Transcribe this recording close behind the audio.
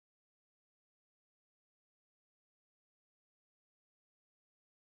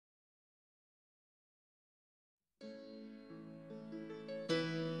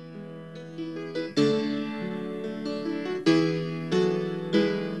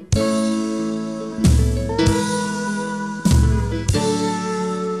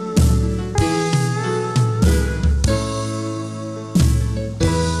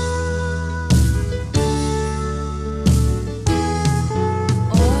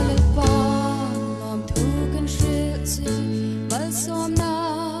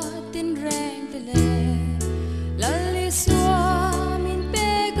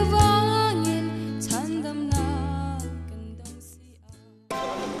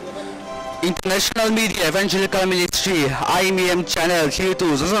International Media Evangelical Ministry IMEM Channel here to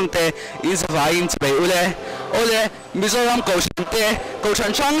Zosante is vying to be Ole Mizoram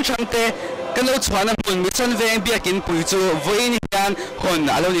Koshan Changte Kano Chhuah Mission Veng Biak In Pui Voin Hian Hon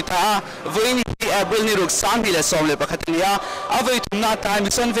Alolita Voin Abel Niruk Samhila Somle Pakatania Avoi Tumna Time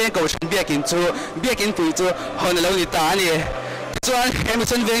Mission Veng Koshan Biak In Pui Hon Alolita Chuan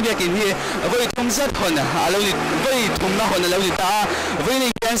Mission Veng Biak In hi voi thum zat hon aloli voi thumna hon alolita voi ni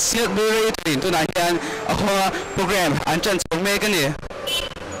hian celebrate tin tuna hian a hoa program an chan chong me kan ni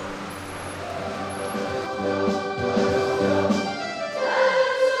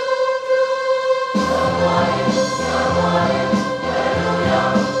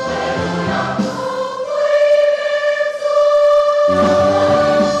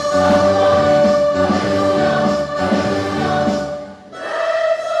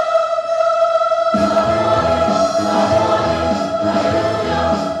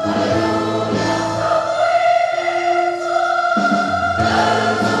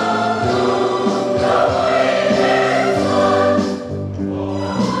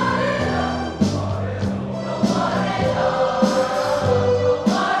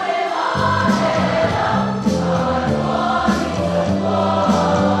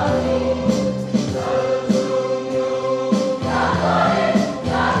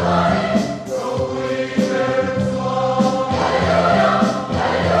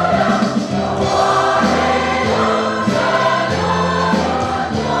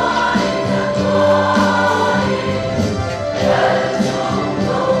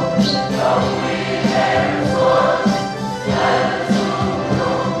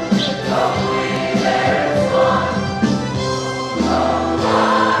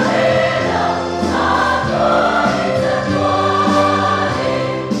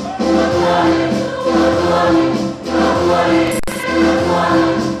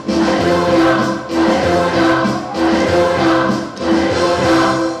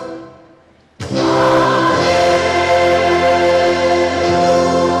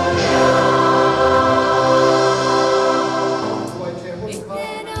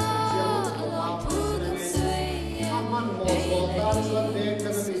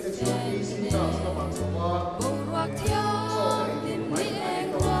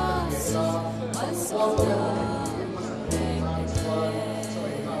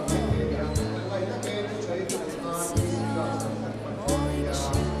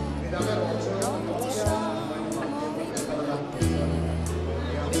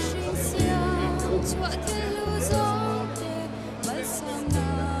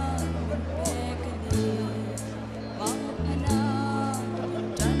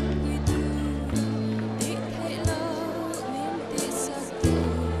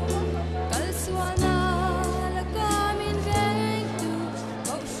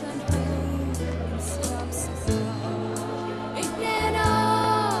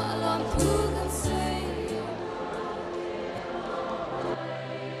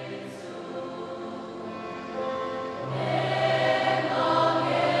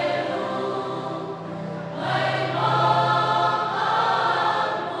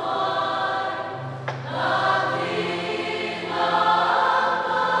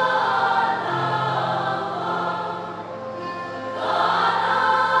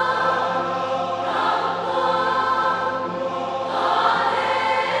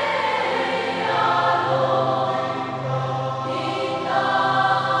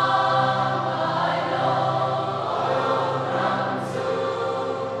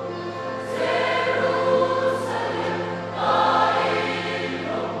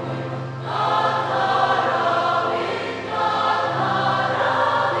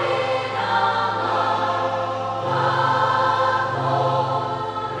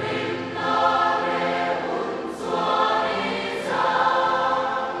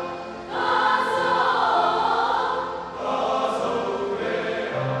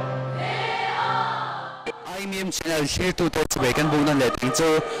Channel here to touch bacon bone letting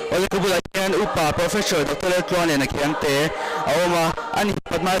so all the couple again upa professor Dr. Tron and Kiante Aoma and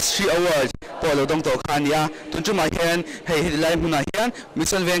Padma Sri Award Polo Dong to Kanya Tunjuma Hen Hey Lai Huna Hen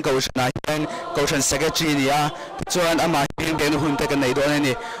Mission Veng Koshan Secretary Chuan Ama Hin Gen Hun take a night on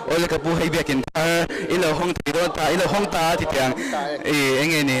any all the couple hey back in a hong ta Tiang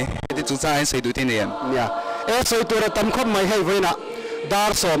Engene to science say to Tinian. Yeah. So to the Tamcom my hey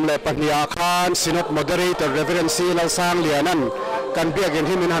Dar som le pahnia khan sinot moderator Reverend Silal Sang Lianan kan biak in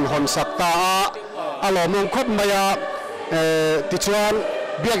him in han hon sakta alomong khop maya tichuan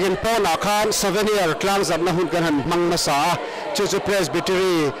biak in pona khan 7-year klang zam na hun kan han mangmasa chu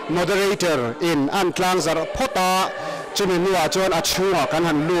presbytery moderator in an klang zar phota จุมินัวจวนอัดช่วกัน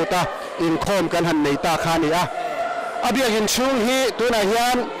หันลูตาอินคอมกันหันในตาขานี่อาเบียหินช่วงฮีตัวไหนยั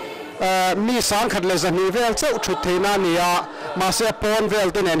นมีสังขัดเลสนีเวลเจ้าชุดเทนานี่มาเสียปนเวล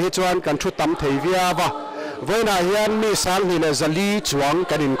ตัวนั้นฮิจวนกันชุดตั้มเทวียวะเวนายันมีสังนี่เลสลีจวง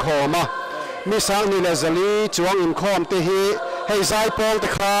กันอินคอมมีสังนี่เลสลีจวงอินคอมเตฮีให้ใจปอลตะ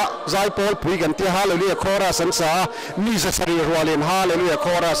ขาใจปอลปุยกันที่ฮาเลลูยาโคราสันสามีจะสรีรัวเลนฮาเลลูยาโค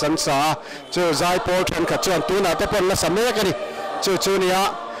ราสันสาเจอใจปอลเทนขัดจวนตัวนั้นแต่เป็นละสมัยกันนี่เจอเนี่ย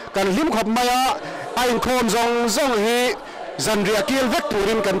กันลิมขับมายาไอ้คอมซงฮีจันเรียกิลเวกตู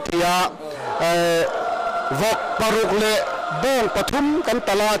รินกันที่วกปารุกเล่บ้งปฐุมกันต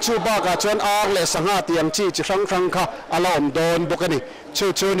ลาดชูบากาจวนอางเล่สังหาเตียงจีจิครั้งค่ะอารมณ์โดนบุกันนี่เ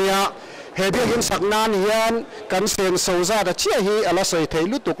จอเนี่ยเฮเบียหินสักนานยันกันเซนโซซาดเชียฮีอลาสอยเท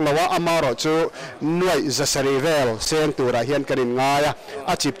ลุตุกลาวะอามารอจูหน่วยจะสรีเวลเซนตัวระเฮียนกันง่าย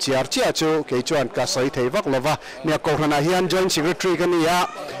อาจิบเจียร์เชียจูเกจวนกับสอยเทวักลาวะเนี่ยโครานาเฮียนจอยน์ซิกเรตรีกันนี่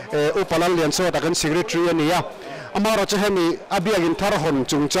อุปลันเลียนโซตะกันซิกเรตรีกันนี่อามารอจะให้มีอาเบียกินทารหน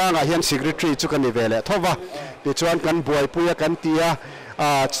จุงจ้างเฮียนซิกเรตรีจุกันนี่เวลทว่าเกจวนกันบวยปุยกันเตีย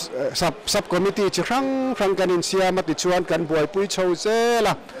ซับคอมมิตี้จะครั้งกันอินเซียมาติดชวนกันบวยปุยโชว์เซ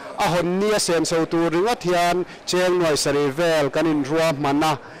ล่ะหนนี้เซนโซตูริงอัธยานเจงหน่วยสรีเวลกันอินรัวมันน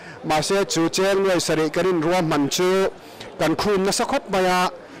ะมาเสียจูเจงหน่วยสรีกันอินรัวมันจูกันคุมนัสคบมายา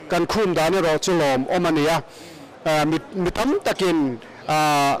กันคุมดานี่เราจุลมอมันเนี่ยมีตั้มตะกิน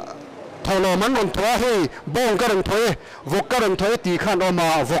ทอลมันนนทัวให้บ้องกันถอยวกกันถอยตีขันออกมา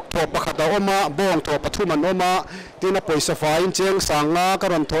วกถอประคัตออกมาบ้องถอปฐุมันออกมาที่นับไปสฟายเจียงสังงา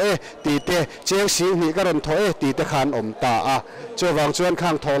กันถอยตีเตเจียงสิงห์กันถอยตีเตขันอมตาเจ้าวางชวนข้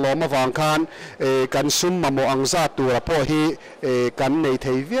างทอลมาวางขันกันซุ่มมาโมอังซาตัวพ่อฮีกันในเท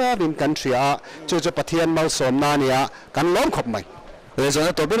วีดินกันเสียเจ้าจะปะเทียนมาสมนาเนี่ยกันล้อมขบไหมเรื่องส่วน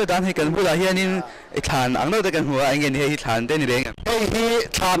ตัวเป็นการให้กันผู้ใดเฮียนี่ฐานอังโนแต่กันหัวเงินให้ฐานเต้นเองให้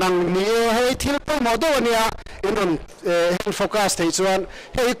ฐานอังนี้ให้ที่เราโมดูเนี่ยอินนให้โฟกัสที่ส่วน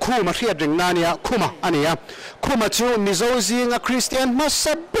ให้คู่มาเทียบเรื่องนั้นเนี่ยคู่มาอันนี้คู่มาชูมิโซซิงคริสเตียนมา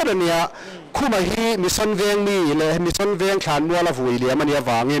สับเปลือกเนี่ยคู่มาฮีมิสันเวงมีเลยมิสันเวงฐานมัวละวุ่ยเลยมันเนี่ยว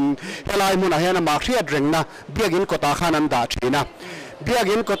างเงินให้ลายมุนให้นะมาเทียบเรื่องนะเบียกินกตาขานันดาชีนะเบีย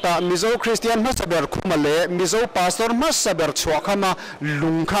กินก็ตามิโซคริสเตียนมาสเบอร์คุมาเล่มิโซพาสตอร์มาสเบอร์ชัวขามา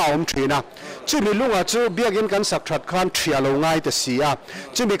ลุงข้าวอมทรีนะจู่มีลุงจูเบียกินกันสักชัดขันเทียลงง่ายแต่เสีย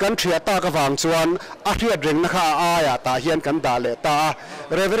จู่มีกันเทียตากระวังจวนอาเทียเร่งนะคะตาเฮียนกันดาเลตา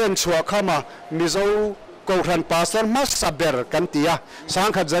เรเวเรนชัวขามามิโซกูรันพาสตอร์มาสเบอร์กันตีสัง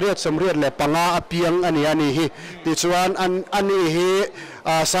ขัดจริยสมเรียดเล่ปังอาเปียงอันนี้ฮิติชวนอันนี้ฮิ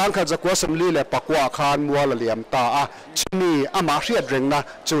สังขัดจะกว่าสมลีเล่ปักว่าคานมัวละเลียมตาชุนีอามาเรียดเร่งนะ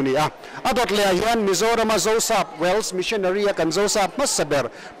ชุนีดอทเลียยันมิโซรามาโซซับเวลส์มิชชันนารีกันโซซับมาสเบอร์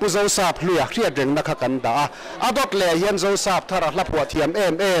ปุโซซับลุยเรียดเร่งนะกันดาดอทเลียยันโซซับทารักลับหัวเทียม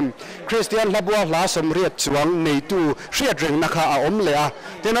AMNคริสเตียนลับหัวลาสมเรียดจวงในตู้เรียดเร่งนะอมเลีย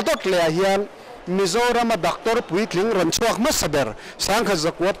แต่ดอทเลียยันมิโซรามาด็อกเตอร์ปุยทลิงรันชัวกมาสเบอร์สังขัดจ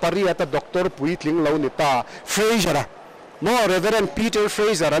ะกว่าปริยัตด็อกเตอร์ปุยทลิงเลวนิตาเฟรเซอร์no Reverend Peter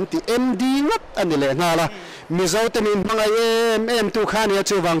Fraser anti MD ngat anile ngala mizoten in mga AMN tu khania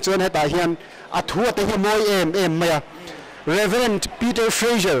chu wang chuan heta hian athua te moi AMN maya Reverend Peter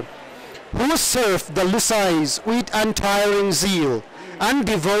Fraser who served the Lisais with untiring zeal and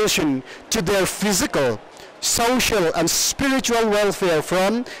devotion to their physical social and spiritual welfare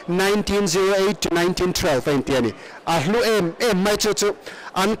from 1908 to 1912 antiani ahlu mai chu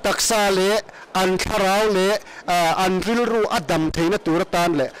an taksa le an tharau le an rilru adam theina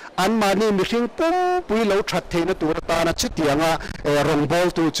turatan le an mani mihing pum pui lo that theina turatana chitianga rongbol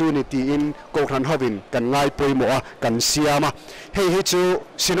tu chu ni ti in kokran hovin kan ngai poimo kan siama hei chu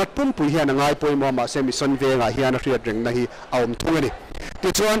sinat pum pui hian ngai poimo ma se mission venga hian riat reng na hi aum thungani ti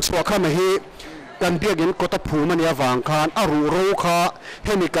chuan chhuah kha ma hiกันเบียกินก็ตะผูมันยาวางคานอารูรูขาใ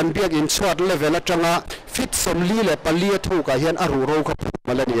ห้มีกันเบียกินชวดเลเวลจังฟิตสมลีเลยปลีถูกเฮียนอารูรูขาม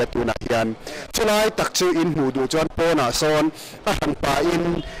าเลยเนี่ยตัวนักเฮียนจุลัยตักชื่ออินหูดูจวนโปนาโซนอาหันป่าอิน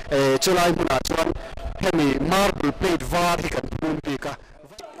จุลัยมุนาจวนให้มีมาร์บลเพลทวาร์ที่กันพูนปีกะ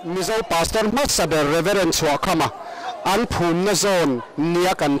มิโซพาสเตอร์มัสเบอร์เรเวเรนชัวขามาอันพูนนโซนเนีย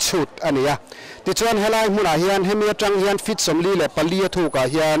กันชุดอันนี้ที่จวนให้ไล่มุนาเฮียนให้มีจังเฮียนฟิตสมลีเลยปลีถูก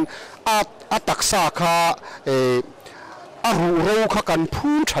เฮียนอัตักษาข้าอารูรูข้ากันพู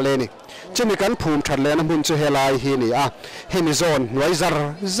นทะเลนี่จะมีการพูนทะเลนะมุนจะเฮลายฮีนี่เฮมิโซนไว้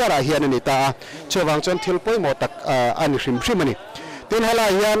ซาเฮียนนี่ตาเชื่อวางจนทิลปอยหมดตักอันริมมันนี่ตินเฮลา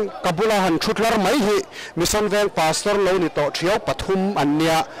ยฮียนกับบุลาหันชุดลาร์ไม่ฮีมิสันเวงพาสตอร์เลวนี่โตเที่ยวปฐุมอันเ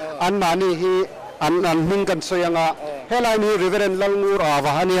นี้ยอันมานี่ฮีอันมิงกันสยังเฮลายนี่ริเวเรนลังนูราว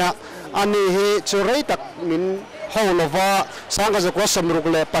ะเนี้ยอันนี้ฮีจุเรตักมิน lova sang ka zakwa samruk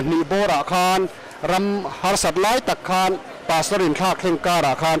le pani bora khan ram har sat lai tak khan pastor in thak thleng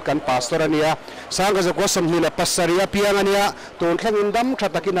kara khan kan pastor ania sang ka zakwa samni le pasaria piang ania ton thleng in dam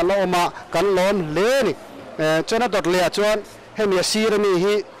thatakin aloma kan lon le ni chona dot le chuan hemia sirani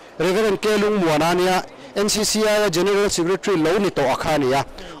hi reverend kelung muanania NCCI General Secretary lo ni to akhania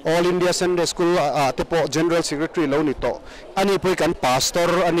All India Sunday School tepo General Secretary lo ni to ani pui kan pastor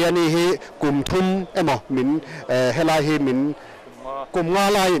ani hi kumthum emo min helai hi min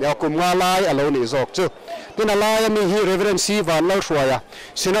kumnga lai alo ni zok chu tin alai mi hi Reverend C van lo shwaya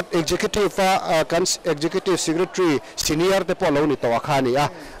Senate Executive kan Executive Secretary Senior tepo lo ni to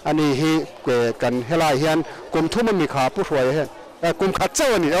akhania ani hi kan helai hian kumthum mi kha pu shwaya he kum khat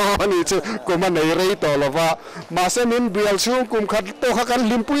chaw ni ani chu kum an nei rei to lova ma se min bial chu kum khat to kha kan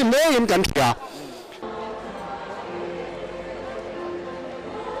limpui le in kan thia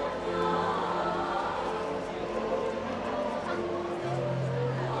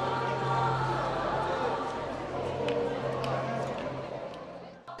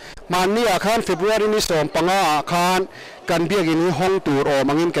mani akhan February ni som panga akhan kan biagin hong tur o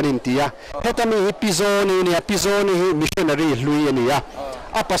mangin kanin tia hetami pizoni ni missionary lui ania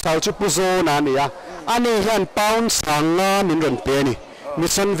apasal chu puzo na nia ani han pound sanga min ron pe ni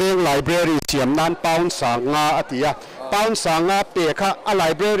Mission Veng library chiam nan pound sanga atia pound sanga pe kha a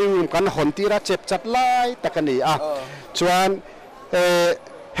library room kan hontira chep chat lai takani a chuan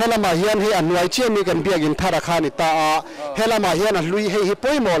helama hian he anuai chiam mi kan biagin thara khani ta helama hian a lui he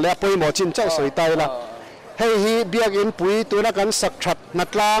poimo le poimo chin chau soi tai la hei hi biagin pui tuna kan sakthat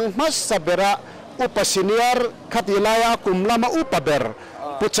natlang masabera upasiniar khatilaya kumlama upaber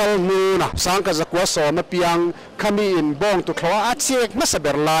puchal nuna sangka zakwa so ma piang khami in bong tu thwa achek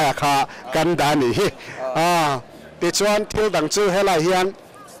masaber laya kha kan dani hi te chuan thil dang chu helai hian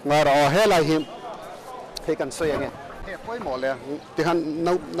ngaro helai hi he kan so yang he poimo le ti han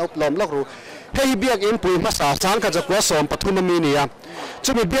no lom lok ru hei biagin pui masa sangka zakwa som pathuma mi niya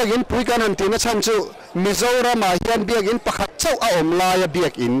chumi biagin pui kan an tina chan chu Mizoram hian biagin pakhat chau a om laia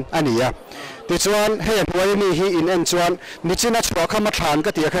biakin ania ti chuan hei hnuai ni hi in en chuan nichina chhuah kha ma thlan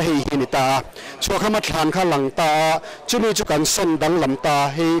ka tia kha hei hi ni ta chhuah kha ma thlan kha lang ta chumi chu kan son dang lam ta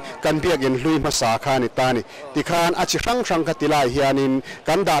hi kan biagin hlui ma sa kha ni ta ni ti khan a chi hrang kha tilai hianin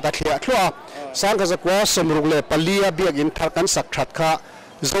kan da ta thlia thluah sang ka zakwa somruk le palia biagin thar kan sak that kha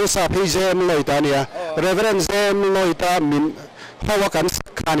zosa phei zem loi ta nia reverend zem loi ta min hawa kan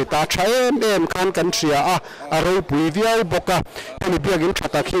khani ta thaem khan kan thria a ro pui viau boka ani biagin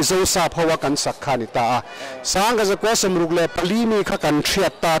thata khi zo sa hawa kan sak khani ta sang ga zakwa samruk le palimi kha kan thria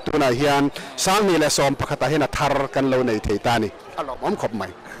ta tuna hian sang ni le som pakhata hena thar kan lo nei thei ta ni alo om khop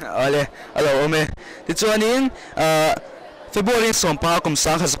mai alo ome ti chuanin February som pa kum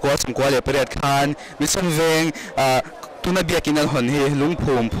sang kha zakwa samkwa le period khan Mission Veng tuna biakin al hon hi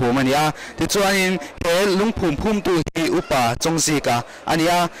lungphum ania ti chuanin he lungphum tu hi upa chongzika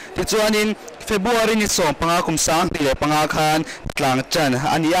ania ti chuanin February ni som panga kum sang ni le panga khan tlang chan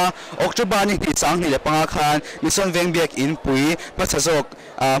ania October ni hi sang ni le panga khan Mission Veng Biak In pui pasazok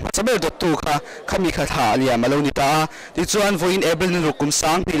pasabel dot tu kha khami kha tha alia maloni ta ti chuan voin April ni rukum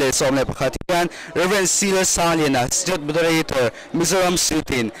sang ni le som le pakhatian Reverend Sila Salina State Moderator Mizoram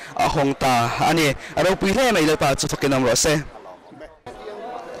Sitin ahongta ani aro pui le mai le pa chutokenam se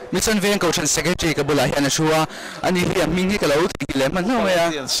Mission Veng Coach Secretary ka bula hian shua ani hi mingi ka lo le man no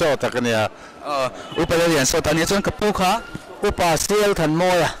ya so takania upalalian so tani chuan ka pu kha upa sel than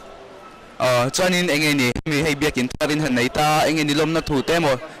moya chuanin engeni mi hei biakin tharin han nei ta engeni lom na thu te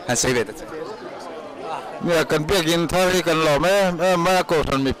mo han sei ve ta mi kan biakin thari kan lo me ma ko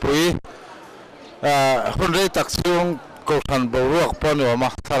than mi pui hun rei tak chung ko than bo ruak pon no ma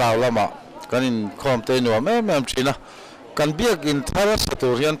tharau lama kanin khom te no me mem china kan biakin thara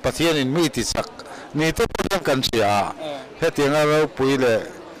saturian pathian in mi ti sak mi te pang kan sia hetianga ro pui le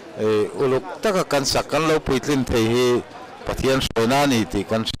uluk taka kan sak kan lo pui tlin thei hi pathian soina ni ti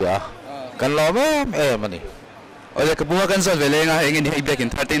kan sia kan lo me mani ole ka buwa kan sol velenga engeni hei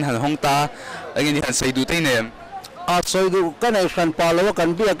biakin 13 han hongta engeni han sei du te ne a soi du kan ai san pa lo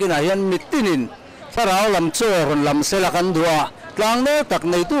kan biakin a hian mitinin sarau lam cho ron lam sela kan dua tlang ne tak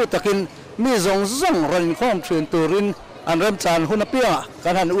nei tu takin mi zong ron khom thrin turin an ram chan hun apia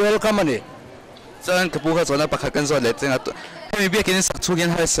kan han welcome ani chan ka buwa chona pakhat kan zol le chenga hemi biakin sak chugin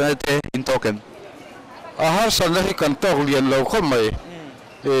har sa te in token a har san la hi kan tok lian lo khom mai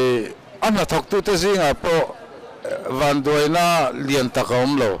ana thok tu te zinga po van doina lian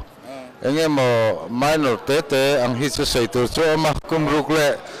takom lo engemo minor te ang hi chu sei tur chu ma kumruk le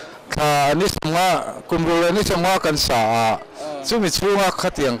kha ni sanga kumruk le ni sanga kan sa chu mi chunga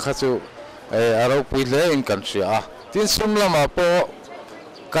khatiang kha chu aro pui le in kan sia tin sum lama po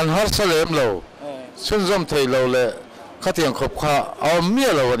kan har salem lo sun zom thei lo le khatiang khop kha aw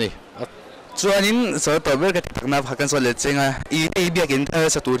mia lo ni chuanin so to ber ka takna phakan so le chenga I biak in thar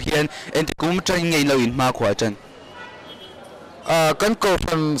satur hian entikum trai ngei lo in ma khwa chan kan ko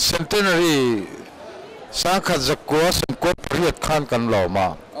fan centenary sakha zakwa sim ko priat khan kan lo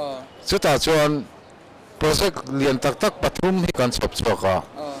ma chuta chuan project lian tak tak pathum hi kan sop choka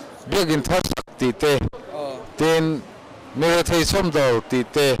biak in thar sakti te ten mere thei som do ti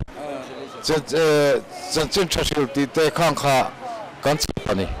te chen chashil ti te khang kha kan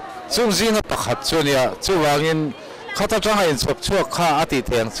chapani chung zinga pakhat chuania chuwangin khata tanga in sop chuak kha ati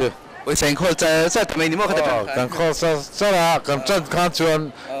theng chu oi seng khol cha tamai ni mo khata kan khol sa kan chan kha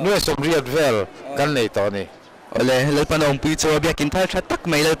chuan noi som riat vel kan nei to ni ole lalpan ong pui chaw biak in thar tha tak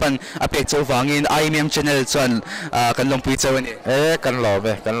mai lalpan apek chaw wangin IMEM channel chuan kan long pui chaw ni kan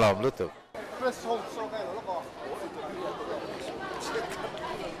lo lu tu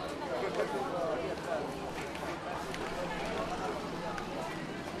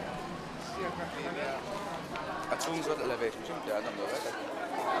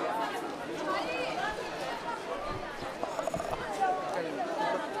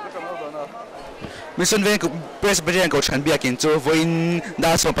Mission Veng President Coach kan biak in chu voin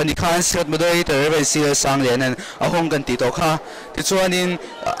da so pani khan set modoi te reven sil sang lenan a hong kan ti to kha ti chuanin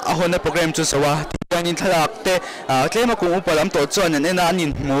a hona program chu sawa tianin thalak te tlema ku upalam to chuan an ena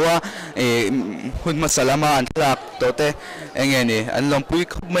anin muwa hun masalama an thalak to te engeni an longpui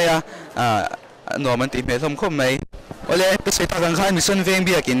khmeya norman ti me thom khom mai ole pe ta kan khan Mission Veng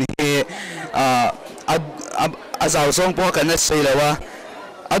biak in he Aizawl song po kan sei lawa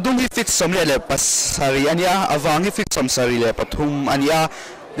adung hi fit som le pasari ania awang hi fit som sari le pathum ania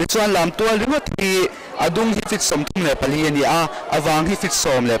richuan lam tual riwat hi adung hi fit som thum le pali ania awang hi fit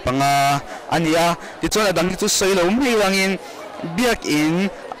som le panga ania richuan adang hi chu sei lo mi wangin biak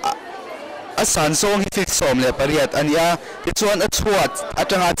in asan song hi fit som le pariat ania richuan a chhuat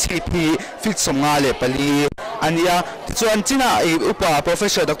atanga chip hi fit som nga le pali ania richuan china upa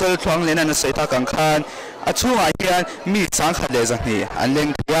professor Dr. Thuang lena na sei ta kang khan a chhuah hian mi chang khat le zahni an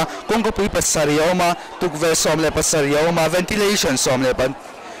leng thia kongko pui pasari oma tukve som le pasari oma ventilation som le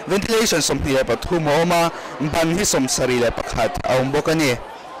pathum oma ban hi som sari le pakhat aum bokani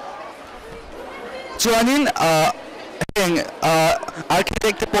chuanin heng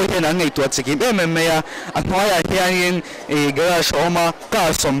architect po hian an ngei tu chikim MMA a hnuaiah hianin garage oma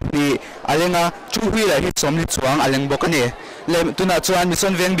car som ni alenga two wheeler hi som ni chuang aleng bokani le tuna chuan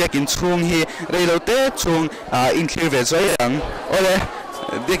Mission Veng biak in chung hi reilo te chung in clear ve zoi ang ole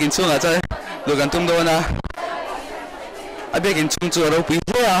biak in chung a chai lugan tum do na a biak in chung chu ro pi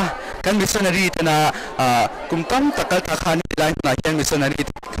hea kan missionary tana kumtam takal ta khan line na hian missionary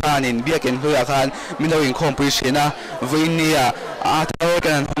khan in biak in hua khan mino in khom pui shina voinia a thau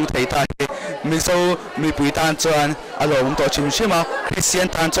kan hong thei ta miso mi pui tan chuan alom to chim shima Christian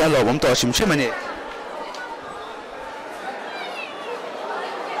tan chuan alom to chim shima ni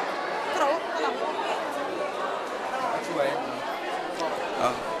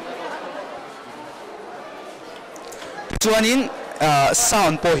chuanin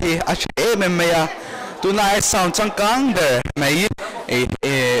sound po hi a AMN maya tunai sound changkang de mai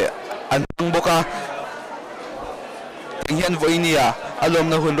an boka hian voinia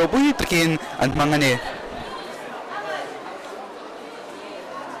alom na hun ro pui takin an mangani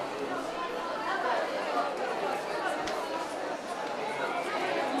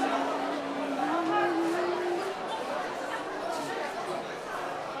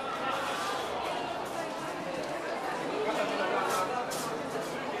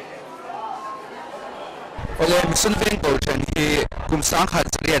ole Mission Veng Coach hi kumsang khat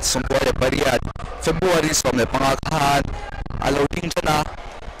riat sombo le pariat February som le panga khan alo ding chana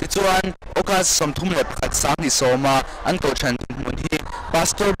ti chuan oka som thum le pakhat sang ni soma an coach han mun hi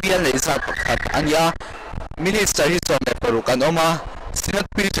pastor bial le za pakhat ania minister hi som le parukan oma sinat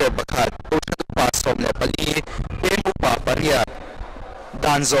preacher pakhat coach pa som le pali emu pa pariat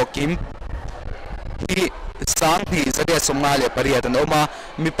dan zokim hi sang hi zaria somnga le pariat an oma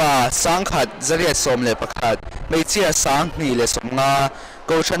mipa sang khat zaria som le pakhat meichia sang ni le somnga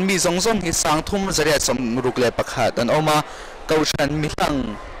kawchan mi zongzong hi sang thum zaria som ruk le pakhat an oma kawchan mi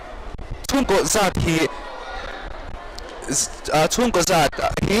hlang chungko zat hi chungko zat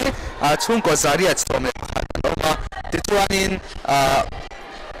hi chungko zaria som le pakhat an oma tichuanin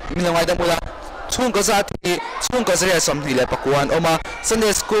milawai da mula chungko zat hi chungko zaria som ni le pakuan oma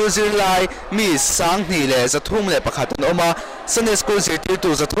Sunday school zirlai mi sang ni le zathum le pakhat an oma Sunday school zirtir tu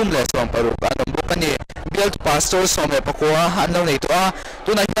zathum le som paruk an bokani build pastor som le pakwa an lo nei to a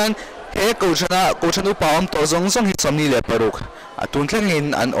tuna hian he coach nu pa om to zong zong hi somni le paruk atun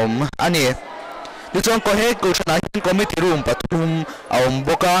tlengin an om ani ti chuan ko he coach na hin committee room pathum a om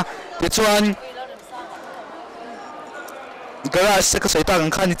boka ti chuan garage se ka soita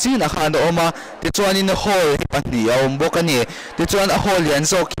kan khani chin a khan oma ti chuan in hall hi pahni a om boka ni ti chuan a hall lian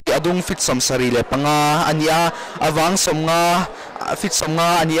zo ki adung fit samsari le panga ania awang somnga fit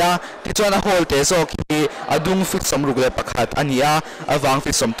somnga ania ti chuan a hall te zo ki adung fit samruk le pakhat ania awang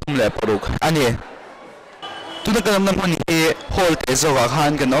fit somthum le paruk ani tuna kan nam hon hi hall te zo ga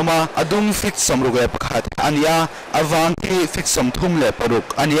khan kan oma adung fit samruk le pakhat ania awang ki fit somthum le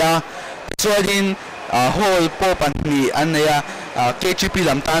paruk ania ti chuan in hall po panni anaya KGP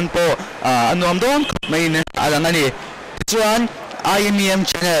lamtan po anuam don main alangani chuan IMEM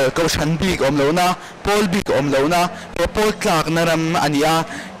channel ko shan big om lona pol big om lona he pol tlak naram ania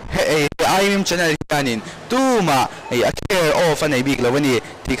he IMEM channel kanin tuma a care of an big lawani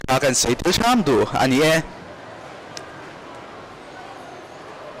tikha kan sei tu sham du anie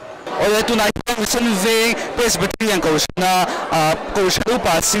ole tunai Mission Veng Presbyterian Kaushna Kaushna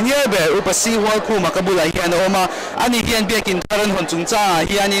upa senior bear upa si wal ku makabula hian oma ani hian Biak In tharan hon chungcha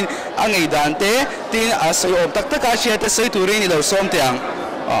hianin angai dante tin asoi ob tak taka sia te sei turin lo som tiang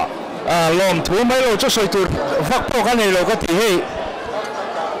lom thu mai lo chu soi tur vak po kan nei lo ka ti hei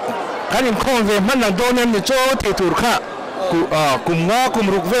kan in khong ve man nang donen ni cho ti tur kha kumnga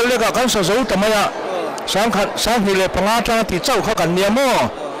kumruk vel le ka kan sa zo tamaya sang khat sang hi le panga cha ti chau kha kan niamo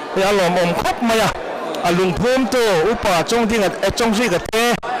ya lom om khop maya alung phum to upa chong ding chong si ka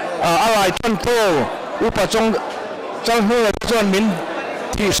te alai thon to upa chong hu chon min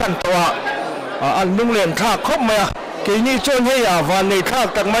thi san to an lung len kha khop maya ke ni chon he ya van nei kha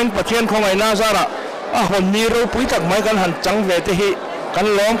tak main pathian khongai na zara hon ni ro pui tak mai kan han chang ve te hi kan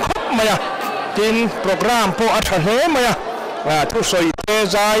lom khop maya tin program po atha he maya thu soi te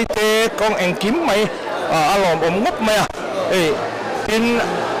zai te kong eng kim mai alom om ngop maya tin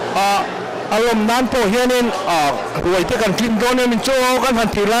alom nan po hianin ruai te kan tlim don min cho kan han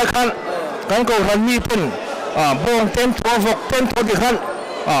thi lai khan kan ko han mi pen bong ten tho vok ten tho di khan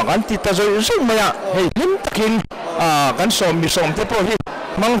kan ti ta zoi sing maya hei him takin kan som mi som te po hi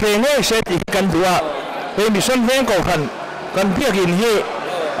mang ve nge se ti kan dua he Mission Veng ko khan kan Biak In hi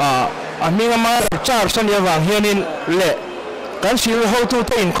minga ma char san ya wang hianin le kan sil ho tu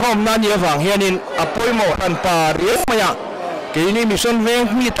te in khom nan ya wang hianin apoi mo han pa ri maya kini Mission Veng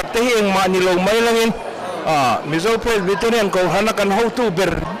mi tak te heng ma ni lo mai langin mizo Presbyterian ko hana kan ho tu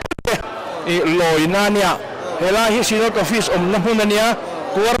ber loi na nia hela hi sinot office om na hunania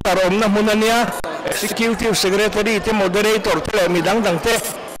quarter om na hunania executive secretary te moderator te mi dang te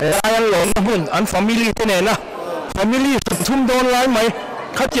ayan lo na hun an family te ne na family thum don lai mai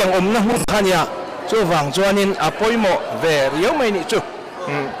khatiang om na hun khania chu wang chuanin apoi mo ver yo mai ni chu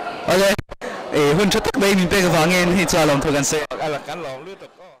ale hun chatak mai min pe ka wangin hi chalom thogan se ala kan long lu to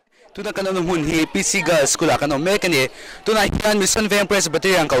tuna kan hun hi PC Girls School kan me kani tuna hian Mission Veng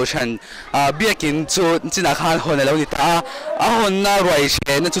Presbyterian Kaushan Biak In chu china khan hon lo ni ta hon na roi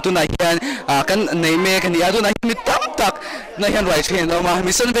che na chu tuna hian kan nei me kani aduna mi tam tak na hian roi che no ma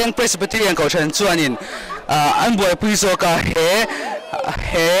Mission Veng Presbyterian Kaushan chuanin an boy pui zo ka he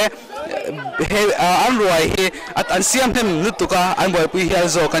an roi hi at an siam them lutuka an boy pui hial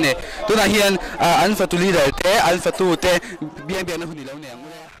zo kani tuna hian an fatu leader te an fatu te bian bian huni lo ne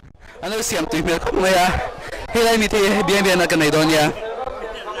ano siam tu me khop maya helai mi te bian bian na kan nei donia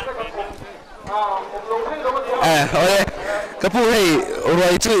ole kapu hei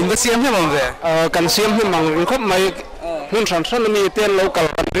roi chu in siam hem ve kan siam hi mang khop mai hun san san mi ten local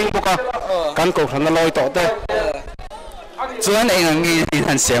ring boka kan ko than loi to te chuan eng ngi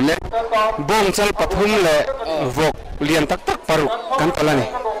han siam le bong chal pathum le vok lian tak tak paru kan talani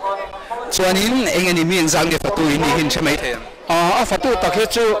chuan in eng ani mi zang ge fatu in hin chmai the fatu tak he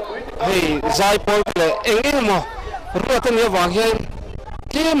chu hei zai pol le eng mo ruat ni wang he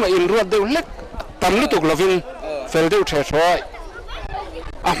kem in ruat deu lek tam lu tuk lovin fel deu the thoi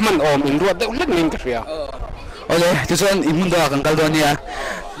ahman om in ruat deu lek ning ka ria ole chuan in munda kan kal donia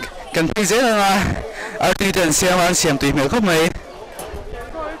kan pi ze na artitan siam tu me khop mai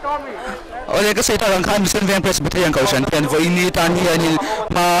ole ka seita kan khan Mission Veng Presbyterian Kaushan ten vo ini tan hi anil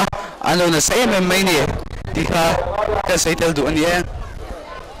ma ano na sa AMN mai ni tikha ka seitel du ani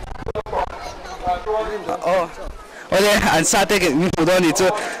ole an sa te ke mi pudo ni chu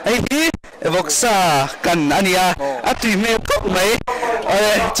ai hi voksa kan ania atui me khop mai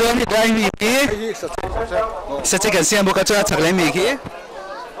ole chuan hi dai mi ki sa che kan siam boka cha chak lai mi ki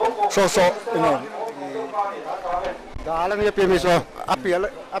so Dalam ya pemiso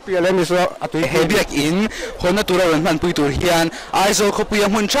apial miso atui he biak in Hawnna tura ran man pui tur hian Aizawl kho pui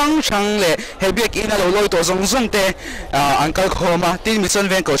mun chang le he biak in alo loi to zong te uncle khoma tin Mission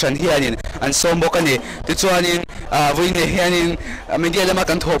Veng ko chan hianin an som bokani ti chuanin voine hianin media lama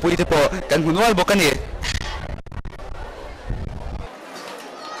kan tho pui te po kan hunwal bokani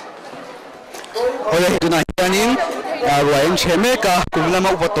ole tuna hianin ruain cheme ka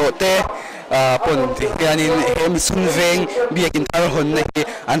kumlama upato te pon ti hianin Mission Veng Biak In thar Hawnna hi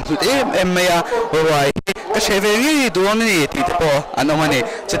an hut em maya ruai ka chevengi duam ni ti te po anomani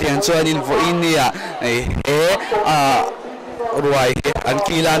chatian chuanin voin nia ruai an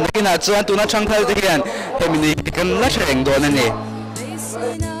kilan kina chuan tuna changthal te hian hemini kan la threng don ani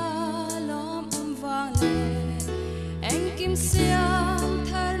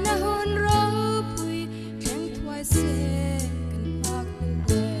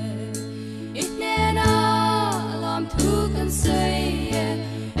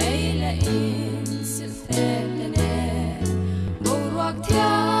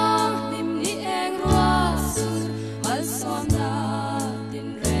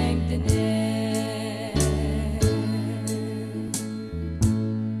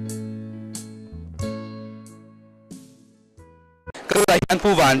an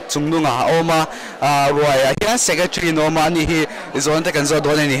puwan chungnunga oma ruai hian secretary no ma ni hi zon te kan zo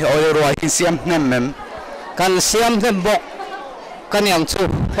don ani ole ruai hi siam hnem kan siam hnem bok kan yang chu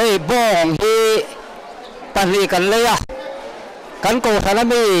hei bong hi pahli kan leya kan ko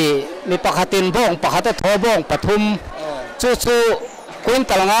thanami mi pakhatin bong pakhata tho bong pathum chu kuin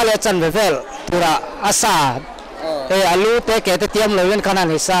talanga le chan vevel tura asa alu te ke te tiam loin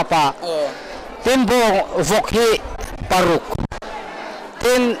kanan hisapa tin bong vok hi paruk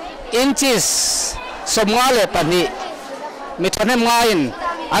tin inches somngale pani mi thanem ngain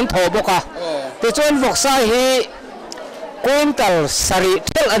an tho boka ti chon vok sai hi quintal sari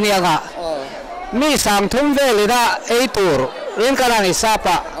thel anianga mi sang thum velina eitur rin kanan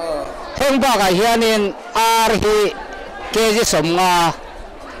hisapa thong ba ga hianin ar hi keji somnga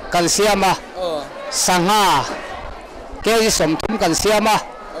kan siama sanga keji somthum kan siama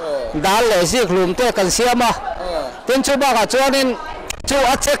dal le zik lum te kan siama tin chu ba ga chuanin chu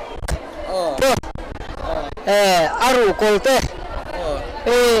achek aru kolte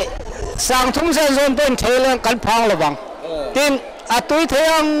sang thum sen zon ten thelen kan phang lawang tin atui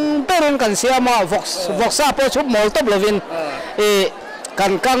theyang perun kan siama voksa po chup mol top lovin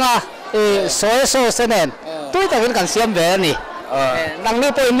kan kanga so senen tui tawin kan siam ve ni nang ni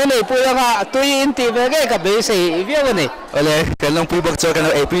po ni po nga tui inti ve ge ka be sei viaw ni ole kan long pui bok cho kan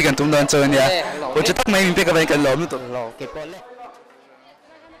ap kan tum don chon ya o chatak mai min pe ka kan lom to lo ke pon le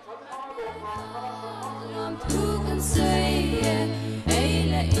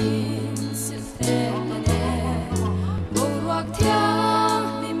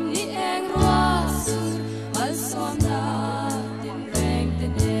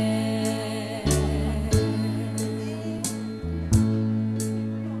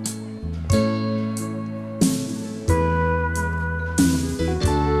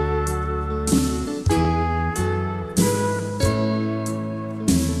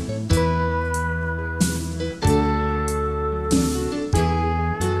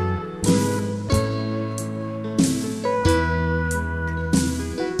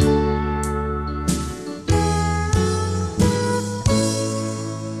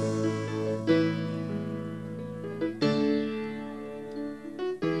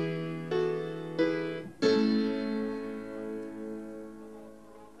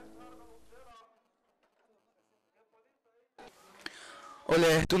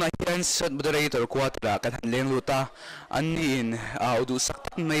ole tuna hian shot moderator kwatra kan hanleng luta anin audu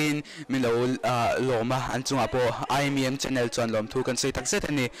saktak main milo loma anchunga po IMEM channel chon lom thu kan sei takset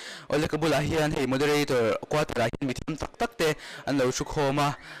ani ole kabula hian hei moderator kwatra hin mitham tak te an lo chu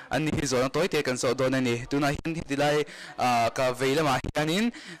khoma ani hi zona toy te kan so don ani tuna hian hilai ka veilama hianin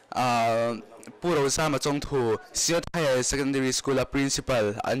puro sama chong thu siot higher secondary school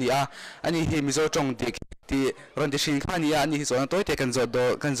principal ania ani hi mizo chong dik ti rondishin khania ani hi zona toy te kan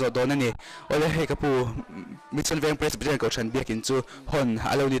zo do nani ole he kapu Mission Veng President ko chan biak in chu hon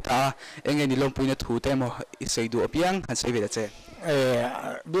alo ni ta engeni lompuina thu te mo isei du opiang han sei vela che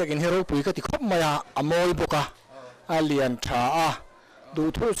biak in hero pui ka ti khop maya amoi boka alian tha a du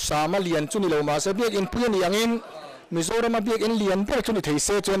thu sama lian chu ni lo ma se biak in pui ni angin Mizoram biak in lian per chu ni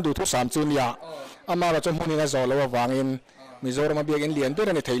theise chen du thu sam chu nia amara chon huni na zo lo wangin Mizoram biak in lian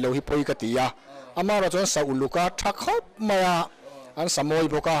per ni theilo hi poi ka tia amara chon sa uluka thakop maya an samoi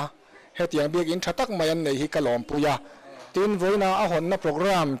boka hetiang biak in thatak mayan nei hi kalom puya tin voina a Hawnna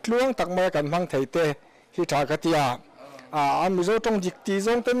program tluang tak mai kan mang theite hi tha ka tia mizo tong dikti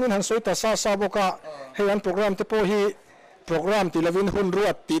zong ten min han soi ta sa boka he an program te po hi program ti lavin hun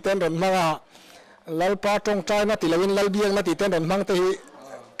ruat ti ten ron manga lalpa tong china ti lavin lalbiang na ti ten ron mang te hi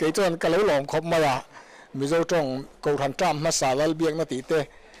ke chon ka lo long khop maya mizo tong ko than tram ma sa lalbiang na ti te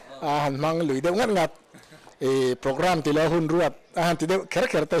han mang lui de ngat program ti la hun ruat han ti de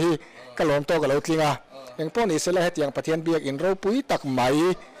kher te hi ka lom to ka lo tlinga eng pon isela het yang pathian biak in ro pui tak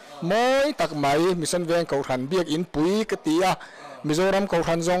mai moi tak mai mission veng ko than biak in pui ka tia mizoram ko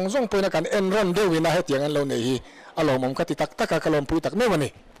than zong poina kan enron de wina het yang an lo nei hi alo mom ka ti tak ka lom pui tak me wani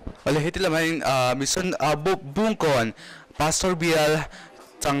ole hitila main mission bungkon pastor bial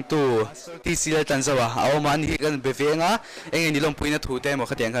changtu ti sil tan zawa aw man hi kan bevenga eng ni lom puina thu te mo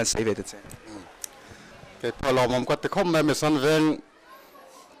khateng kan sai ve te ke polo mom ka te khom me mission veng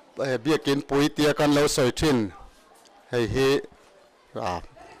biak in pui tia kan lo soi thin hei hi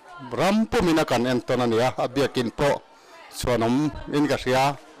ram pu mina kan entonania biak in po sonom in ka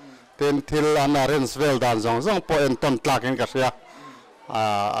sia ten thil anarens vel dan zong po enton tlak in ka sia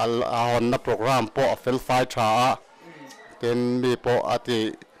Hawnna program po fel fai tha ten mi po ati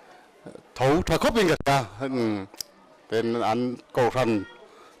thau tha khop in ka sia ten an ko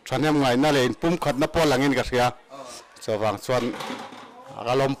than em ngai na le pum khat na po langin ka sia so wang chuan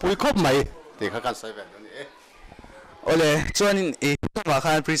akalom pui khop mai ti kha kan sai ve ni ole chuan in ma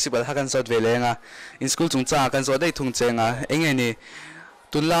khan principal hakan sot velenga in school chung cha kan so dei thung chenga enge ni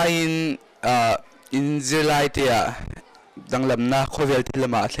tunlain in zilai tia danglam na khovel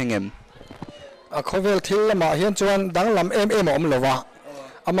thilama thlengem khovel thilama hian chuan danglam mm om lova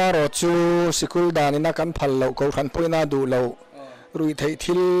amaro chu sikul danina kan phal lo ko khan poina du lo rui thei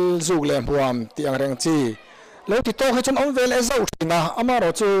thil zuk le huam tiang reng chi lo ti to he chon om vel ezau thina amaro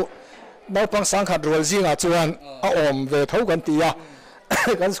chu nau pang sang khat rol zinga chuan a om ve thau kan tia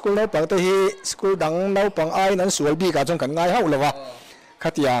kan school nau pang te hi school dang nau pang ai nan sual bi ka chong kan ngai hau lova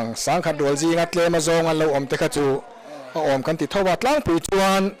khatiang sang khat rol zinga tle ma zong an lo om te kha chu a om kan ti thowa tlang pui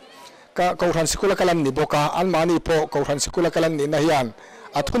chuan ka ko than school kalan ni boka an mani po ko than school kalan ni na hian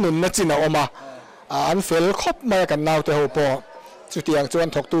a thunun na china oma an fel khop ma kan nau te ho po chu tiang chuan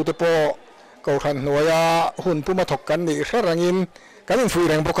thok tu te po ko than hnuaya hun puma thok kan ni hlerangin kan in fui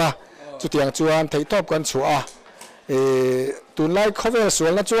reng boka chu tiang chuan thei top kan chhuah tunlai khovel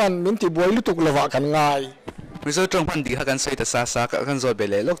sual na chuan min ti boi lutuk lova kan ngai mizo tong phan di hakan sai ta sa ka kan zot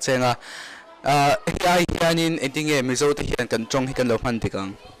bele lok chenga ai hianin endinge mizo te hian kan tong hi kan lo phan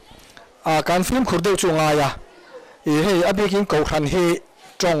dikang kan film khurdeu chu ngaya hei abikin ko than hi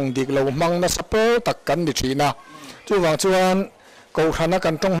tong dik lo mang na sapo tak kan ni thina chu wang chuan ko thana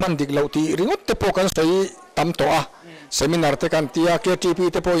kan tong man dik lo ti ringot te po kan sei tam to a seminar te kan tia KTP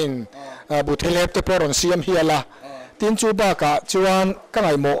te po in buthelep te po ron siam hiala tin chu ba ka chuan ka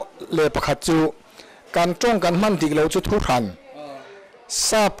ngai mo le pakhat chu kan tong kan man dik lo chu thu than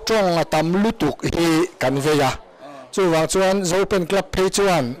sap tong atam lutuk hi kan veya chu wang chuan zopen club phe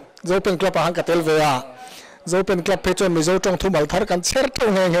chuan zopen club a han ka tel veya zopen club phe chuan mi zo tong thu mal thar kan cher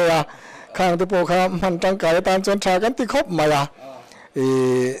thong he he ya khang te po kha man tang ka tan chuan tha kan ti khop maya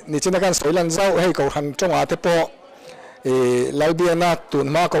ni china kan soilan zau hei ko than tong a te po lalbiana tun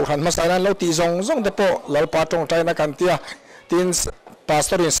ma ko than ma sai lo ti zong te po lalpa tong tai na kan tia tin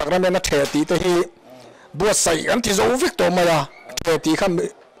pastor in sacrament na the ti te hi buatsaih an ti zo vik to maya the ti kham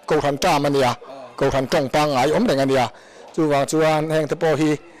ko than ta mania ko than tong pa ngai om reng ania chu wang chuan heng te po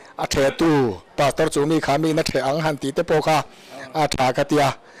hi a the tu pastor chu mi khami na the ang han ti te po kha a tha ka tia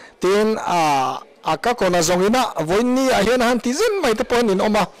tin ka kona zongina voini a hian han ti zen mai te po nin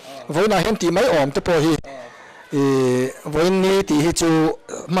oma voina hian ti mai om te po hi voini ti hi chu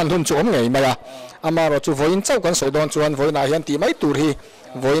man hun chu om ngei maya amaro chu voin chau kan soidon chuan voina hian ti mai tur hi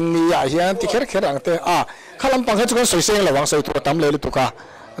voini a hian ti kher ang te khalam pang he chu kan soiseng lawang soi tu tam le lu tuka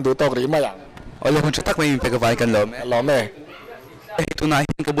du tok ri maya ole hun tak mai pe ka vai kan lo me tuna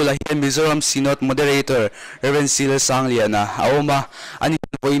hian kabula hian Mizoram Synod moderator Reverend Sil Sangliana aoma ani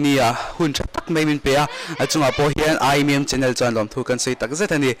poinia hun tak mai min pe a chunga po hian IMEM channel chan lom thu kan sei tak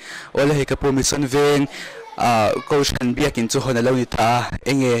zetani ole he ka po mission veng coach kan biak in chu hona lo ni ta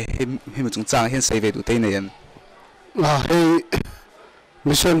enge him chung chang hian sei ve du te nei hei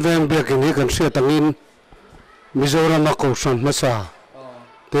mission veng biak in hi kan sia tangin Mizoram ko san masa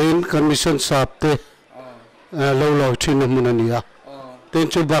ten kan mission sap te lo thin munania ten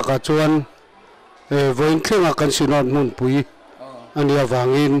chu ba ka chuan voin khenga kan sinot mun pui ania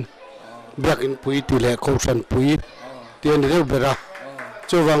wangin biak in pui ti le ko san pui tian re bera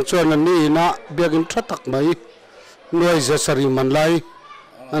chu wang chuan ani na biak in thatak mai noi za sari man lai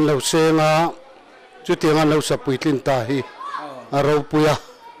an lo senga chu tiang an lo sa pui tlin ta hi aro puya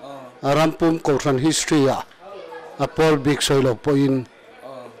arampum ko san history a a Paul big soilo po in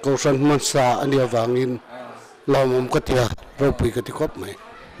ko san man sa ania wangin lawmom katia ropui kati kop mai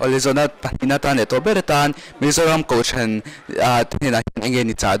ole zona hinatan e to beretan Mizoram coach han thina enge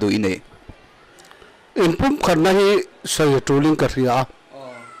ni chadu ine in pum khan na hi sai tuling ka ria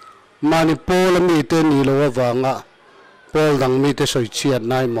mani Paul mi te ni lo wanga Paul dang mi te soi chiat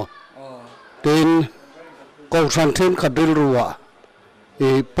nai mo tin ko san then khadil ruwa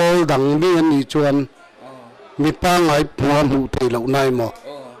e Paul dang mi ani chuan mi pa ngai puam hu thei lo nai mo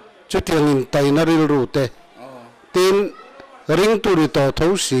chu tiang in tai na ril ru te tin ring tu ri to tho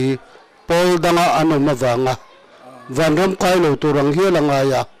si Paul danga anoma wanga van ram kai lo tu rang hi langa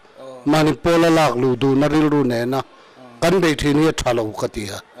ya mani Paul lak lu du na ril ru ne na kan be thi ni thalo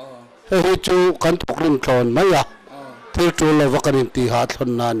katia he chu kan thokrin thon maya thil tu lo wakarin ti ha thon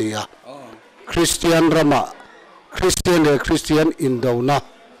na ni ya Christian rama Christian indona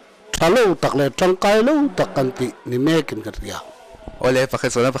thalo takle tangkai lo takanti ni mekin katia ole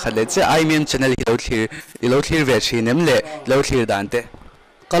pakhazona pakhalle che IMEM channel hi lo thlir ve thinem le lo thlir dante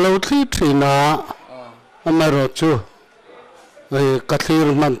kalau thina amaro chu kathir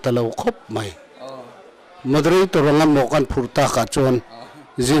man talo khop mai moderator ranga mokan phurta ka chon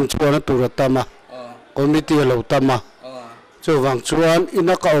jin chona turatama committee lo tama chu wang chuan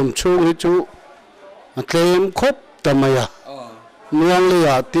inaka om chu hi chu atlem khop tamaya nuang le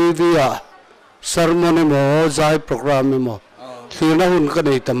ya TV ya sermon mo zai program mo thina hun ka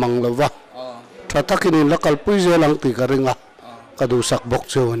nei tamang lova thatakin lakal puizo lang ti ka ringa kadusak bok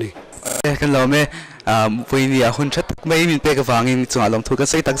choni kan lo me pui ni a hun that mai min pe ka wangin chunga long thu ka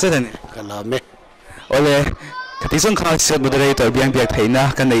sei tak zet ani kalame ole katisong kha set moderator biang biak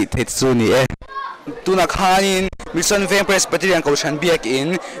theina kan nei the chu ni e tuna khanin Mission Veng Presbyterian Kaushan Biak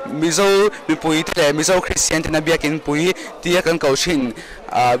In Mizo Pui Tele Mizo Christian Tana Biak In Pui Tia kan Kaushin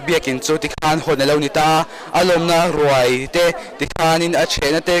Biak In chu tikhan Hawnna lo nita alomna ruai te tikhanin a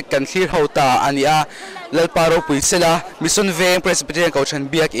chena te kan thlir hota ania lalparo pui sela Mission Veng Presbyterian Kaushan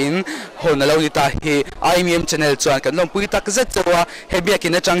Biak In Hawnna lo nita hi IMEM channel chuan kan lom pui tak zet chawa he Biak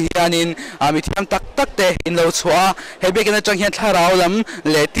In atang hianin mithiam tak tak te in lo chhuah he Biak In atang hian tharau lam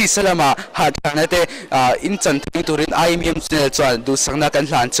le ti salama hat kana te in chan turin IMEM channel chuan du sangna kan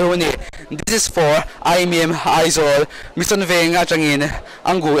hlan chuni this is for IMEM Aizawl Mission Veng atangin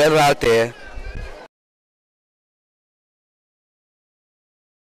Anggu Ralte